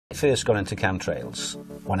first got into chemtrails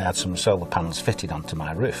when I had some solar panels fitted onto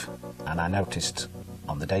my roof, and I noticed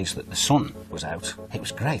on the days that the sun was out, it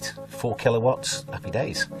was great, 4 kilowatts, happy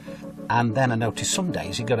days. And then I noticed some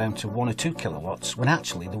days it got down to 1 or 2 kilowatts, when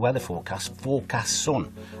actually the weather forecast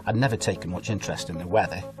sun. I'd never taken much interest in the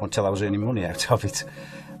weather until I was earning money out of it.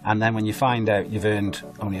 And then when you find out you've earned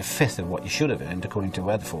only a fifth of what you should have earned according to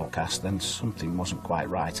weather forecast, then something wasn't quite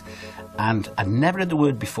right. And I'd never heard the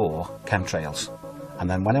word before, chemtrails. And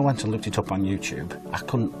then when I went and looked it up on YouTube, I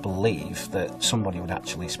couldn't believe that somebody would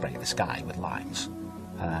actually spray the sky with limes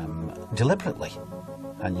deliberately.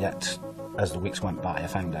 And yet, as the weeks went by, I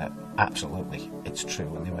found out absolutely it's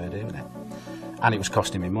true and they were doing it. And it was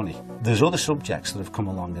costing me money. There's other subjects that have come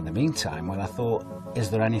along in the meantime when I thought, is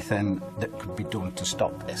there anything that could be done to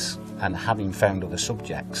stop this? And having found other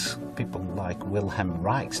subjects, people like Wilhelm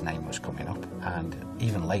Reich's name was coming up, and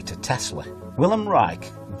even later Tesla. Wilhelm Reich,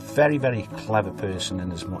 very, very clever person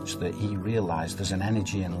in as much that he realised there's an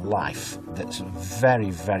energy in life that's very,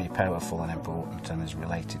 very powerful and important and is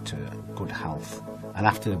related to good health. And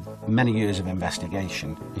after many years of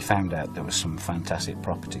investigation, he found out there were some fantastic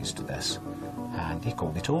properties to this. And he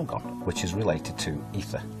called it orgon, which is related to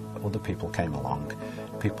ether. Other people came along,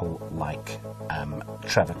 people like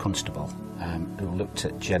Trevor Constable, who looked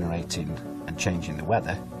at generating and changing the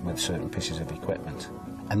weather with certain pieces of equipment.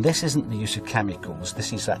 And this isn't the use of chemicals,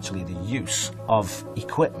 this is actually the use of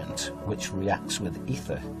equipment which reacts with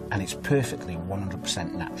ether, and it's perfectly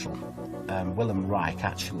 100% natural. Wilhelm Reich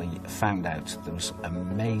actually found out there was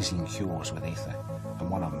amazing cures with ether, and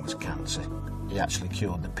one of them was cancer. He actually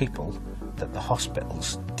cured the people that the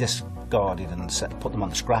hospitals discarded and put them on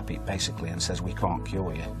the scrap heap basically and says we can't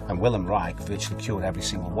cure you. And Wilhelm Reich virtually cured every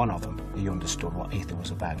single one of them. He understood what ether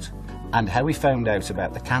was about. And how he found out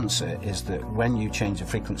about the cancer is that when you change the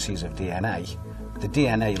frequencies of DNA, the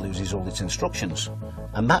DNA loses all its instructions.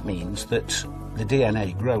 And that means that the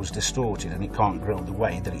DNA grows distorted and it can't grow the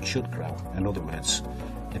way that it should grow. In other words,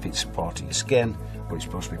 if it's part of your skin or it's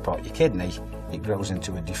supposed to be part of your kidney, it grows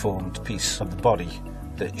into a deformed piece of the body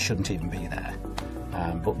that shouldn't even be there.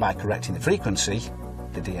 But by correcting the frequency,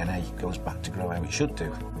 the DNA goes back to grow how it should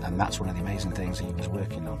do. And that's one of the amazing things he was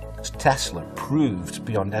working on. Tesla proved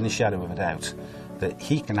beyond any shadow of a doubt that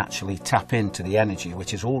he can actually tap into the energy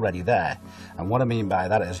which is already there. And what I mean by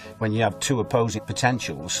that is when you have two opposing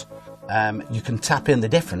potentials, you can tap in the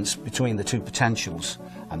difference between the two potentials,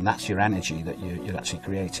 and that's your energy that you're actually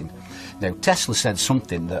creating. Now, Tesla said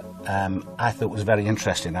something that I thought was very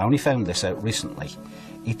interesting. I only found this out recently.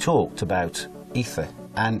 He talked about ether,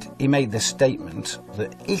 and he made this statement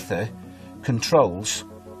that ether controls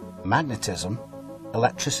magnetism,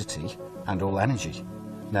 electricity, and all energy.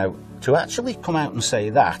 Now, to actually come out and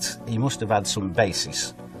say that, he must have had some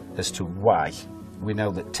basis as to why. We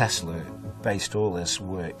know that Tesla based all his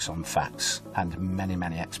works on facts and many,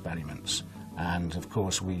 many experiments. And of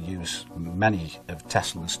course we use many of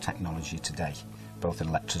Tesla's technology today, both in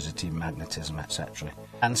electricity, magnetism, etc.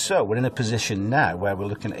 And so we're in a position now where we're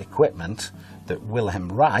looking at equipment that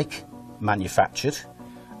Wilhelm Reich manufactured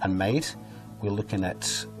and made. We're looking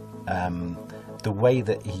at the way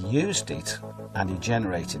that he used it and he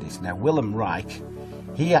generated it. Now, Wilhelm Reich,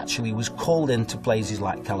 he actually was called into places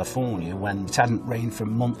like California when it hadn't rained for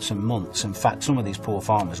months and months. In fact, some of these poor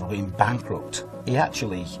farmers were going bankrupt. He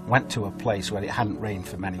actually went to a place where it hadn't rained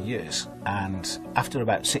for many years, and after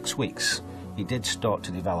about 6 weeks, he did start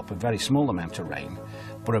to develop a very small amount of rain,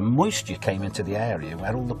 but a moisture came into the area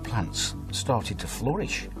where all the plants started to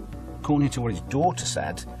flourish. According to what his daughter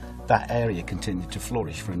said, that area continued to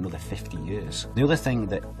flourish for another 50 years. The other thing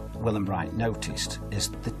that Wilhelm Reich noticed is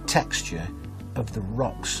the texture of the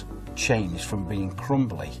rocks changed from being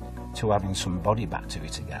crumbly to having some body back to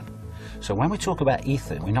it again. So when we talk about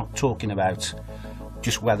ether, we're not talking about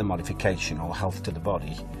just weather modification or health to the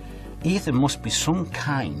body. Ether must be some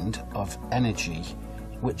kind of energy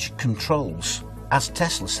which controls, as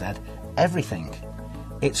Tesla said, everything.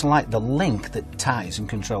 It's like the link that ties and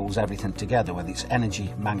controls everything together, whether it's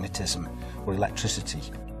energy, magnetism, or electricity.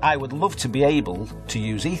 I would love to be able to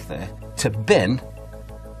use ether to bin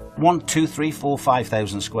 1, 2, 3, 4,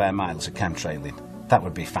 5,000 square miles of chemtrailing. That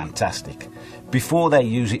would be fantastic. Before they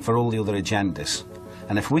use it for all the other agendas.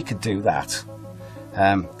 And if we could do that,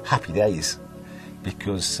 happy days.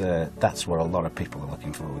 Because that's what a lot of people are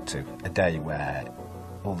looking forward to. A day where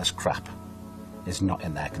all this crap is not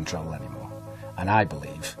in their control anymore. And I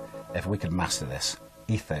believe if we could master this,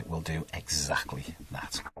 ether will do exactly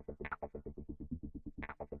that.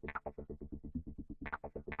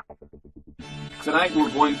 Tonight we're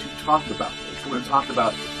going to talk about this. We're going to talk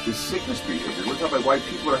about the sickness behavior. We're going to talk about why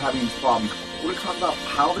people are having these problems. We're going to talk about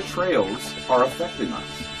how the trails are affecting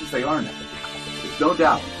us. as they are now. There's no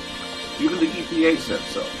doubt. Even the EPA said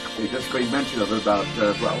so. They just made mention of it about,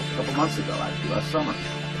 a couple months ago, actually, last summer.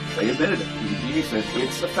 They admitted it. The EPA said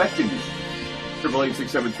it's affecting you.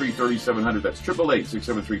 888-673-3700. That's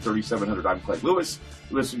 888-673-3700. I'm Craig Lewis.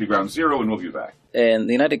 Listen to Ground Zero, and we'll be back. In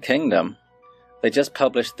the United Kingdom, they just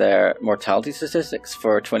published their mortality statistics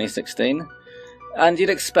for 2016. And you'd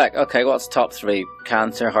expect, okay, what's top three?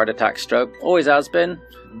 Cancer, heart attack, stroke. Always has been.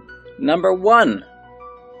 Number one,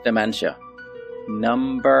 dementia.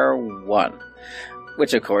 Number one.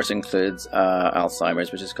 Which, of course, includes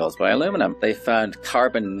Alzheimer's, which is caused by aluminum. They found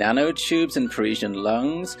carbon nanotubes in Parisian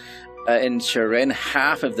lungs. In Turin,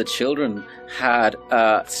 half of the children had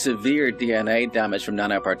severe DNA damage from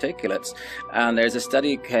nanoparticulates. And there's a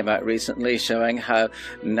study that came out recently showing how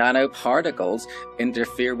nanoparticles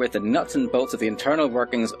interfere with the nuts and bolts of the internal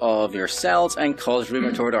workings of your cells and cause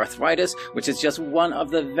rheumatoid arthritis, which is just one of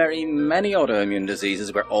the very many autoimmune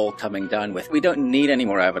diseases we're all coming down with. We don't need any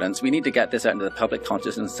more evidence. We need to get this out into the public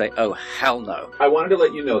consciousness and say, oh, hell no. I wanted to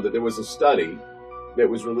let you know that there was a study that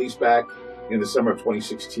was released back in the summer of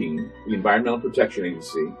 2016, the Environmental Protection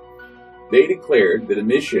Agency, they declared that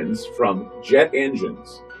emissions from jet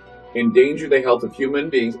engines endanger the health of human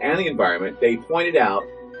beings and the environment. They pointed out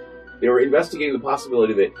they were investigating the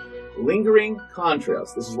possibility that lingering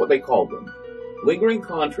contrails, this is what they called them, lingering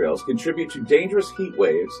contrails contribute to dangerous heat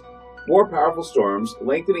waves, more powerful storms,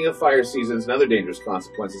 lengthening of fire seasons, and other dangerous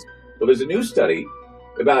consequences. Well, there's a new study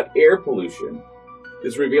about air pollution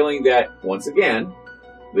that's revealing that, once again,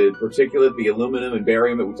 the particulate, the aluminum and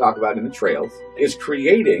barium that we talk about in the trails, is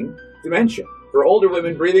creating dementia. For older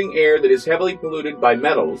women, breathing air that is heavily polluted by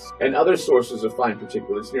metals and other sources of fine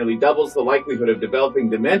particulates nearly doubles the likelihood of developing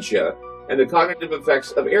dementia, and the cognitive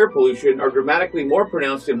effects of air pollution are dramatically more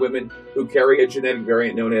pronounced in women who carry a genetic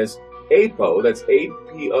variant known as APOE, that's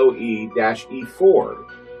APOE-E4,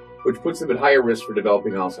 which puts them at higher risk for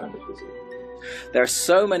developing Alzheimer's disease. There are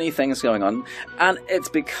so many things going on, and it's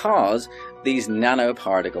because these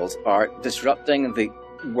nanoparticles are disrupting the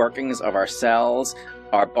workings of our cells,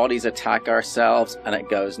 our bodies attack ourselves, and it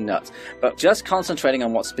goes nuts. But just concentrating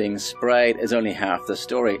on what's being sprayed is only half the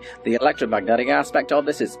story. The electromagnetic aspect of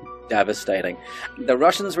this is devastating. The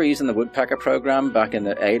Russians were using the woodpecker program back in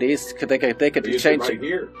the 80s. They could change it right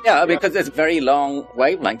here. Yeah, because it's very long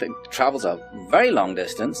wavelength. It travels a very long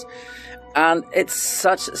distance. And it's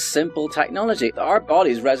such simple technology. Our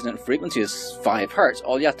body's resonant frequency is 5 hertz.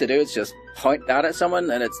 All you have to do is just point that at someone,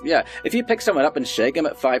 and it's, yeah, if you pick someone up and shake them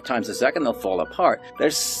at 5 times a second, they'll fall apart.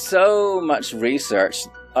 There's so much research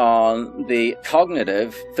on the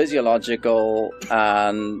cognitive, physiological,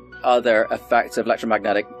 and other effects of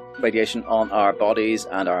electromagnetic radiation on our bodies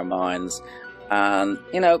and our minds. And,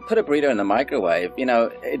 put a burrito in the microwave,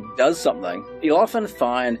 it does something. You'll often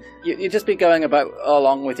find you just be going about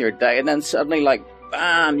along with your day, and then suddenly, like,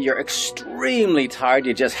 bam, you're extremely tired,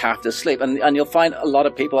 you just have to sleep. And you'll find a lot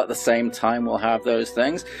of people at the same time will have those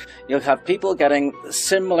things. You'll have people getting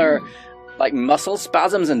similar, like, muscle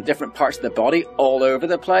spasms in different parts of the body all over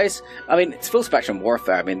the place. I mean, it's full spectrum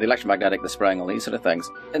warfare. I mean, the electromagnetic, the spraying, all these sort of things.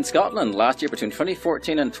 In Scotland last year, between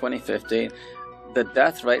 2014 and 2015, the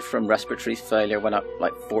death rate from respiratory failure went up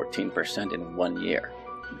like 14% in 1 year.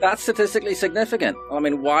 That's statistically significant. I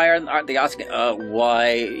mean, why aren't they asking,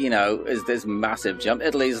 why, is this massive jump?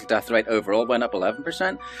 Italy's death rate overall went up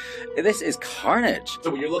 11%. This is carnage. So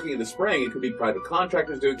when you're looking at the spraying, it could be private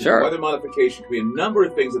contractors doing it, sure. Weather modification, it could be a number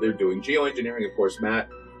of things that they're doing. Geoengineering, of course, Matt,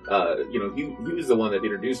 he was the one that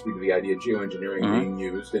introduced me to the idea of geoengineering being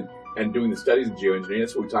used and doing the studies of geoengineering.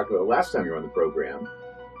 That's what we talked about last time you were on the program.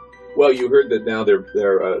 Well, you heard that now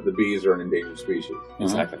the bees are an endangered species.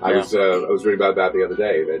 Exactly. I was reading about that the other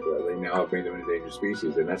day, that they now have made them an endangered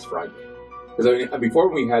species, and that's frightening. Because before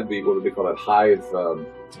we had what do they call that, hive...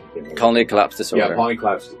 colony collapse disorder. Yeah, colony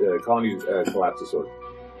collapse disorder.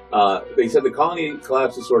 They said the colony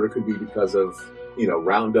collapse disorder could be because of,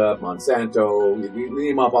 Roundup, Monsanto, you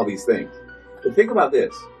name off all these things. But think about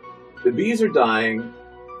this. The bees are dying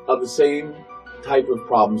of the same type of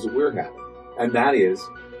problems that we're having, and that is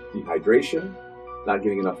dehydration, not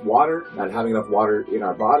getting enough water, not having enough water in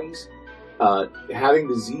our bodies, having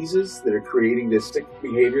diseases that are creating this sick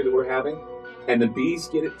behavior that we're having, and the bees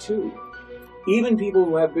get it too. Even people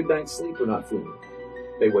who have good night's sleep are not feeling it.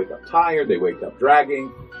 They wake up tired, they wake up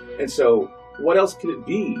dragging, and so what else could it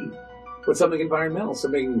be but something environmental,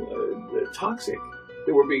 something toxic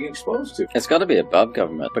that we're being exposed to? It's got to be above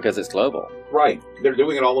government because it's global. Right. They're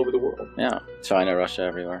doing it all over the world. Yeah. China, Russia,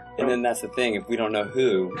 everywhere. And then that's the thing. If we don't know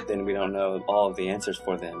who, then we don't know all of the answers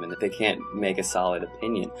for them, and that they can't make a solid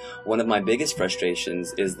opinion. One of my biggest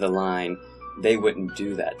frustrations is the line, they wouldn't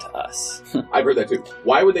do that to us. I've heard that too.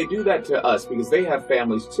 Why would they do that to us? Because they have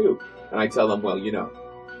families too. And I tell them, well, you know,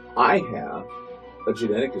 I have a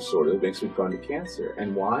genetic disorder that makes me prone to cancer.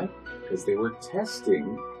 And why? Because they were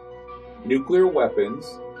testing nuclear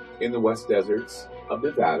weapons in the West Deserts of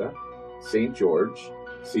Nevada, St. George,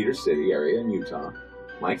 Cedar City area in Utah.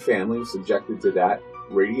 My family was subjected to that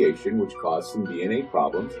radiation, which caused some DNA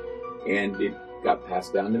problems, and it got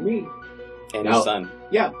passed down to me. And your son.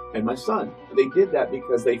 Yeah, and my son. They did that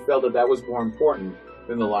because they felt that that was more important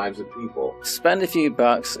than the lives of people. Spend a few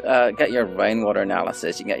bucks, get your rainwater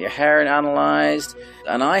analysis, you can get your hair analyzed,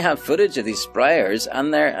 and I have footage of these sprayers,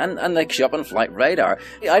 and they show up on flight radar.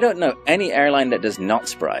 I don't know any airline that does not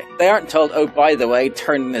spray. They aren't told, oh, by the way,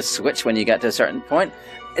 turn this switch when you get to a certain point.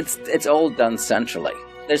 It's all done centrally.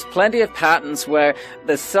 There's plenty of patents where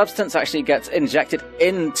the substance actually gets injected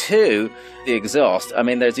into the exhaust. I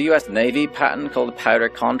mean, there's a US Navy patent called the powder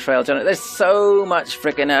Contrails. There's so much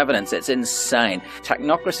freaking evidence. It's insane.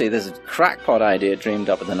 Technocracy, this crackpot idea dreamed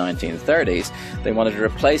up in the 1930s. They wanted to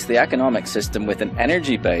replace the economic system with an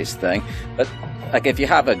energy-based thing. But like if you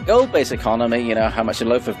have a gold-based economy, you know how much a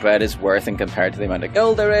loaf of bread is worth in compared to the amount of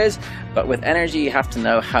gold there is. But with energy, you have to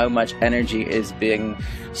know how much energy is being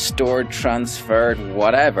stored, transferred,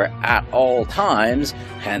 whatever, at all times.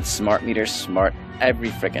 Hence, smart meters, smart every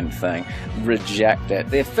freaking thing. Reject it.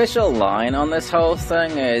 The official line on this whole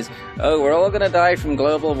thing is, oh, we're all going to die from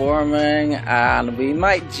global warming, and we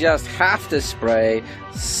might just have to spray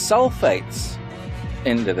sulfates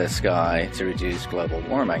into the sky to reduce global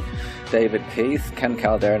warming. David Keith, Ken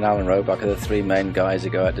Calderon, and Alan Roebuck are the three main guys who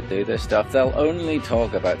go out to do this stuff. They'll only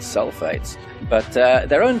talk about sulfates, but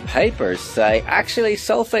their own papers say, actually,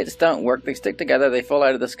 sulfates don't work. They stick together, they fall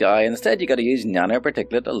out of the sky. Instead, you got to use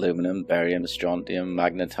nanoparticulate aluminum, barium, strontium,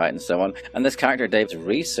 magnetite, and so on. And this character Dave's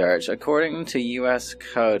research, according to US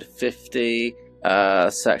Code 50,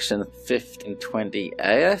 section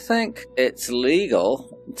 1520A, I think, it's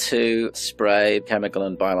legal to spray chemical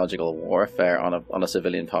and biological warfare on a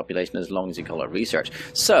civilian population as long as you call it research.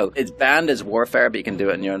 So it's banned as warfare, but you can do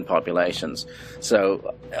it in your own populations.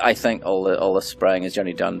 So I think all the spraying is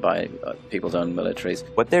generally done by people's own militaries.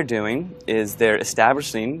 What they're doing is they're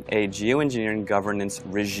establishing a geoengineering governance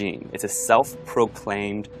regime. It's a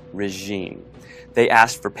self-proclaimed regime. They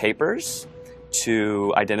asked for papers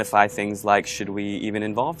to identify things like, should we even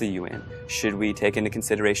involve the UN? Should we take into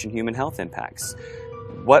consideration human health impacts?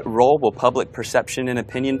 What role will public perception and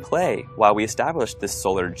opinion play while we establish this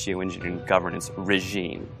solar geoengineering governance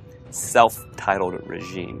regime? Self-titled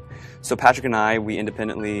regime. So Patrick and I, we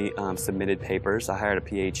independently submitted papers. I hired a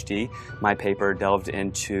PhD. My paper delved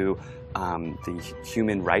into the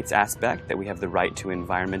human rights aspect, that we have the right to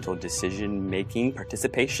environmental decision-making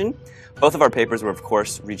participation. Both of our papers were, of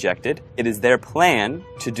course, rejected. It is their plan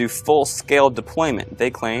to do full-scale deployment.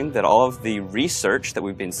 They claim that all of the research that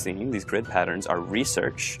we've been seeing, these grid patterns, are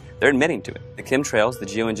research. They're admitting to it. The chemtrails, the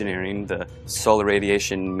geoengineering, the solar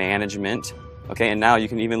radiation management, okay, and now you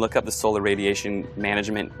can even look up the Solar Radiation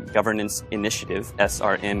Management Governance Initiative,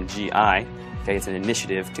 SRMGI. Okay, it's an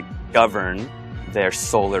initiative to govern their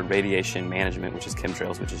solar radiation management, which is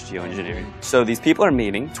chemtrails, which is geoengineering. So these people are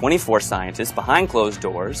meeting, 24 scientists behind closed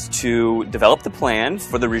doors, to develop the plan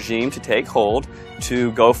for the regime to take hold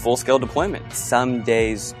to go full-scale deployment. Some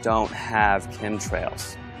days don't have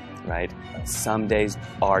chemtrails, right? Some days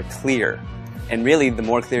are clear. And really, the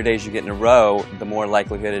more clear days you get in a row, the more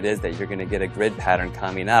likelihood it is that you're going to get a grid pattern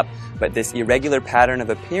coming up. But this irregular pattern of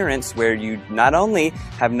appearance where you not only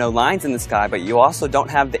have no lines in the sky, but you also don't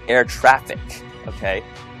have the air traffic. Okay,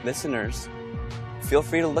 listeners, feel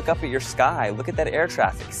free to look up at your sky, look at that air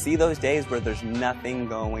traffic, see those days where there's nothing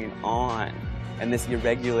going on. And this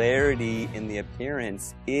irregularity in the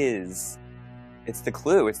appearance it's the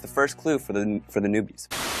clue, it's the first clue for the newbies.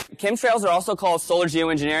 Chemtrails are also called solar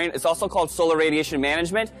geoengineering, it's also called solar radiation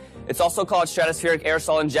management, it's also called stratospheric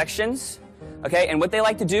aerosol injections. Okay, and what they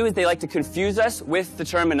like to do is they like to confuse us with the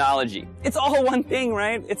terminology. It's all one thing,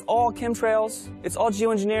 right? It's all chemtrails, it's all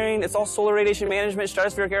geoengineering, it's all solar radiation management,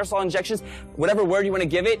 stratospheric aerosol injections, whatever word you want to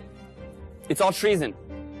give it, it's all treason.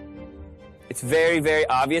 It's very, very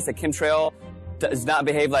obvious that chemtrail does not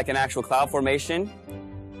behave like an actual cloud formation.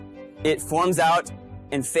 It forms out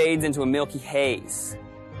and fades into a milky haze,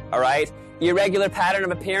 all right? Irregular pattern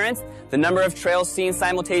of appearance, the number of trails seen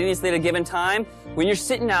simultaneously at a given time. When you're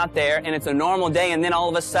sitting out there and it's a normal day and then all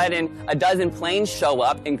of a sudden a dozen planes show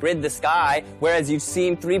up and grid the sky, whereas you've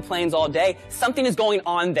seen 3 planes all day, something is going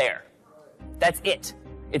on there. That's it.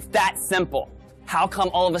 It's that simple. How come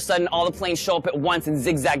all of a sudden all the planes show up at once and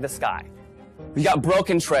zigzag the sky? We got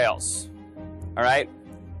broken trails, all right?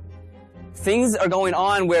 Things are going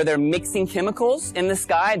on where they're mixing chemicals in the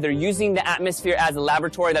sky. They're using the atmosphere as a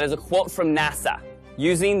laboratory. That is a quote from NASA.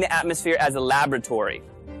 Using the atmosphere as a laboratory.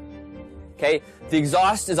 Okay? The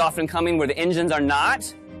exhaust is often coming where the engines are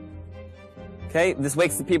not. Okay? This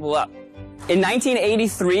wakes the people up. In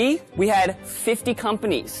 1983, we had 50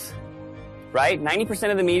 companies. Right? 90%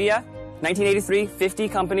 of the media. 1983, 50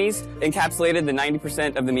 companies encapsulated the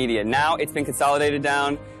 90% of the media. Now it's been consolidated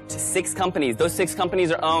down to 6 companies. Those 6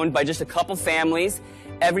 companies are owned by just a couple families.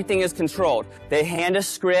 Everything is controlled. They hand a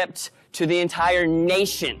script to the entire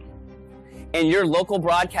nation. And your local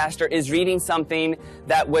broadcaster is reading something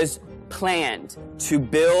that was planned to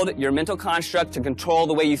build your mental construct to control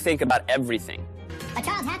the way you think about everything. A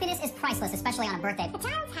child's happiness is priceless, especially on a birthday. A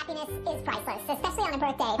child's happiness is priceless, especially on a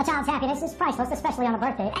birthday. A child's happiness is priceless, especially on a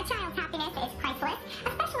birthday. A child's happiness is priceless,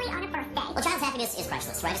 especially on a birthday. Well, a child's happiness is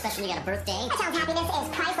priceless, right? Especially when you got a birthday. A child's happiness is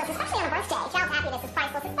priceless, especially on a birthday. A child's happiness is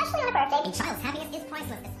priceless, especially on a birthday. A child's happiness is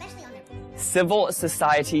priceless, especially on a birthday. Civil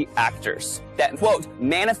society actors that, quote,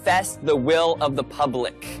 manifest the will of the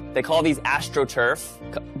public. They call these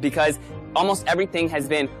astroturf because almost everything has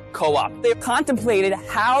been co-op. They contemplated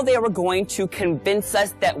how they were going to convince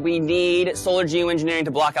us that we need solar geoengineering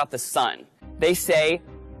to block out the sun. They say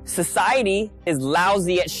society is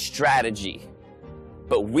lousy at strategy,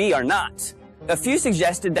 but we are not. A few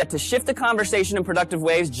suggested that to shift the conversation in productive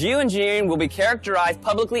ways, geoengineering will be characterized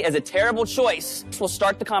publicly as a terrible choice. We'll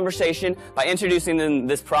start the conversation by introducing them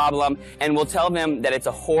this problem, and we'll tell them that it's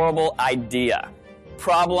a horrible idea.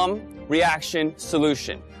 Problem, reaction,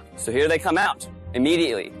 solution. So here they come out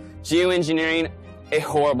immediately. Geoengineering, a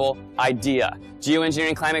horrible idea.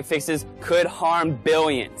 Geoengineering climate fixes could harm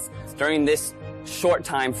billions. During this short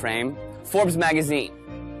time frame, Forbes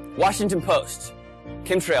magazine, Washington Post,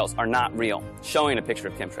 chemtrails are not real, showing a picture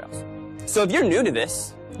of chemtrails. So if you're new to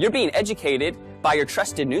this, you're being educated by your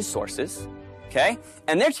trusted news sources, okay?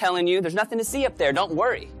 And they're telling you there's nothing to see up there, don't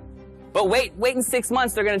worry. But wait in 6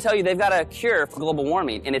 months, they're going to tell you they've got a cure for global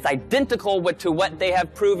warming, and it's identical to what they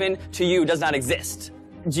have proven to you does not exist.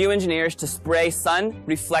 Geoengineers to spray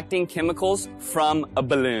sun-reflecting chemicals from a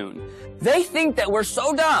balloon. They think that we're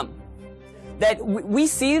so dumb that we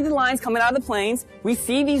see the lines coming out of the planes, we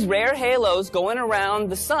see these rare halos going around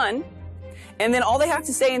the sun, and then all they have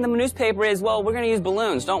to say in the newspaper is, well, we're going to use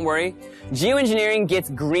balloons, don't worry. Geoengineering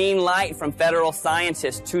gets green light from federal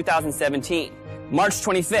scientists, 2017. March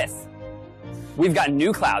 25th. We've got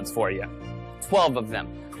new clouds for you. 12 of them.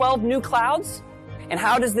 12 new clouds? And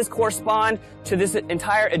how does this correspond to this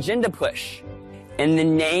entire agenda push? And the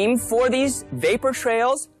name for these vapor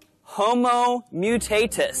trails, Homo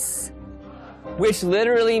mutatus, which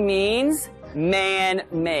literally means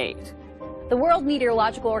man-made. The World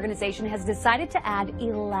Meteorological Organization has decided to add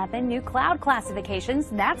 11 new cloud classifications.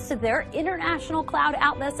 That's to their International Cloud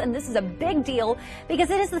Atlas, and this is a big deal because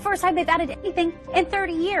it is the first time they've added anything in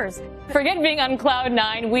 30 years. Forget being on cloud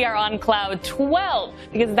 9, we are on cloud 12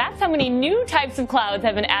 because that's how many new types of clouds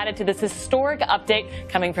have been added to this historic update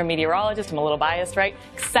coming from meteorologists. I'm a little biased, right?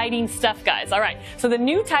 Exciting stuff, guys. All right, so the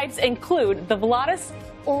new types include the Volatus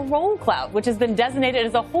or roll cloud, which has been designated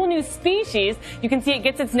as a whole new species. You can see it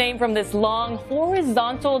gets its name from this long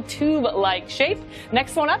horizontal tube-like shape.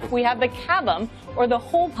 Next one up, we have the cavum, or the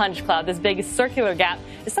hole punch cloud. This big circular gap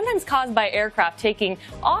is sometimes caused by aircraft taking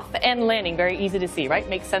off and landing. Very easy to see, right?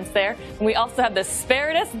 Makes sense there. And we also have the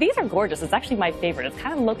Spiritus. These are gorgeous. It's actually my favorite. It's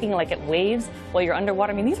kind of looking like it waves while you're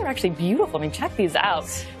underwater. I mean, these are actually beautiful. I mean, check these out.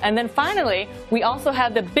 And then finally, we also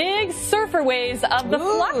have the big surfer waves of the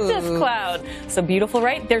Fluctus cloud. So beautiful,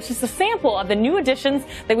 right? There's just a sample of the new additions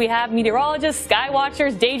that we have. Meteorologists, sky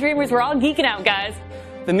watchers, daydreamers, we're all geeking out, guys.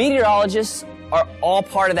 The meteorologists are all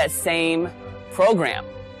part of that same program.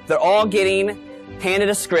 They're all getting handed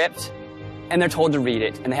a script and they're told to read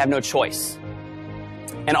it and they have no choice.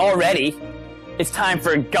 And already it's time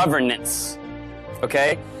for governance.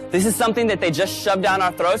 Okay? This is something that they just shoved down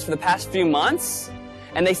our throats for the past few months,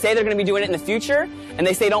 and they say they're going to be doing it in the future, and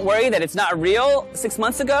they say don't worry that it's not real 6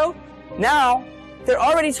 months ago. Now they're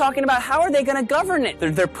already talking about how are they going to govern it.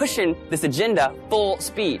 They're pushing this agenda full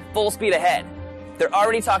speed ahead. They're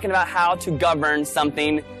already talking about how to govern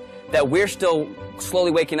something that we're still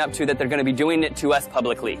slowly waking up to, that they're going to be doing it to us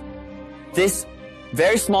publicly. This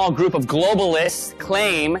very small group of globalists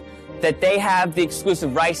claim that they have the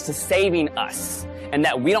exclusive rights to saving us and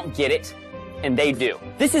that we don't get it and they do.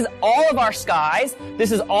 This is all of our skies.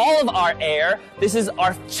 This is all of our air. This is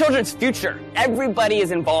our children's future. Everybody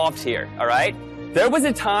is involved here, all right? There was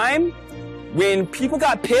a time when people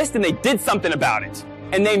got pissed and they did something about it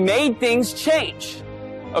and they made things change,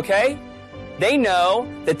 okay? They know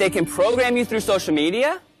that they can program you through social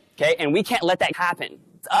media, okay, and we can't let that happen.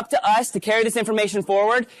 It's up to us to carry this information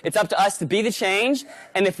forward. It's up to us to be the change.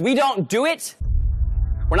 And if we don't do it,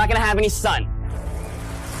 we're not going to have any sun.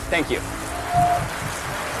 Thank you.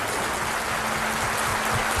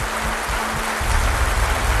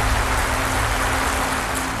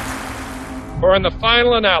 For in the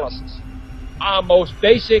final analysis, our most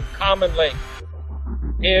basic common link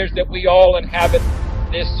is that we all inhabit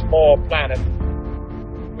this small planet.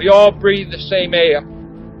 We all breathe the same air.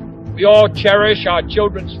 We all cherish our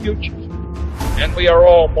children's futures. And we are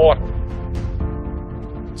all mortal.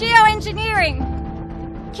 Geo-engineering,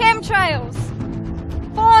 chemtrails,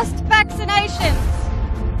 forced vaccinations,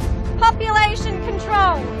 population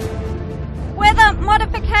control, weather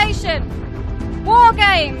modification, war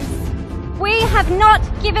games. We have not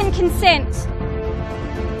given consent.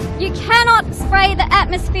 You cannot spray the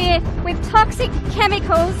atmosphere with toxic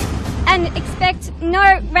chemicals and expect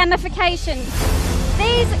no ramifications.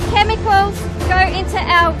 These chemicals go into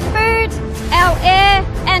our food, our air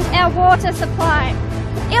and our water supply.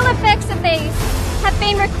 Ill effects of these have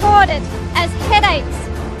been recorded as headaches,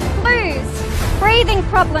 flus, breathing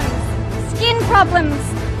problems, skin problems,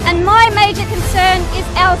 and my major concern is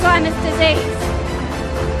Alzheimer's disease.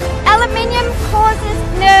 Aluminium causes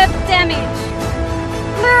nerve damage.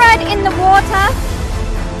 Fluoride in the water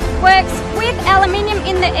works with aluminium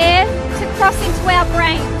in the air to cross into our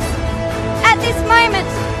brains. At this moment,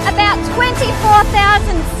 about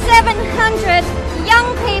 24,700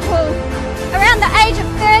 young people around the age of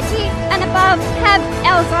 30 and above have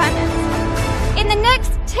Alzheimer's. In the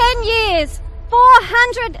next 10 years,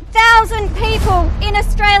 400,000 people in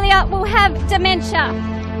Australia will have dementia.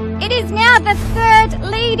 It is now the third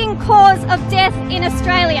leading cause of death in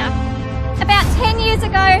Australia. About 10 years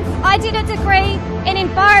ago, I did a degree in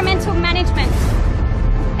environmental management.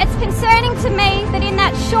 It's concerning to me that in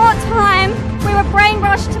that short time, we were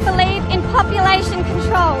brainwashed to believe in population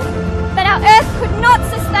control, that our Earth could not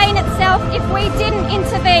sustain itself if we didn't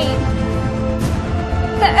intervene.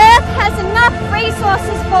 The Earth has enough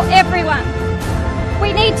resources for everyone. We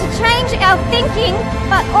need to change our thinking,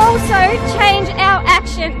 but also change our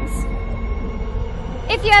actions.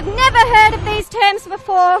 If you have never heard of these terms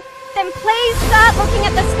before, then please start looking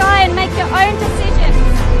at the sky and make your own decisions.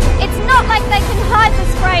 It's not like they can hide the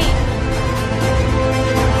spraying.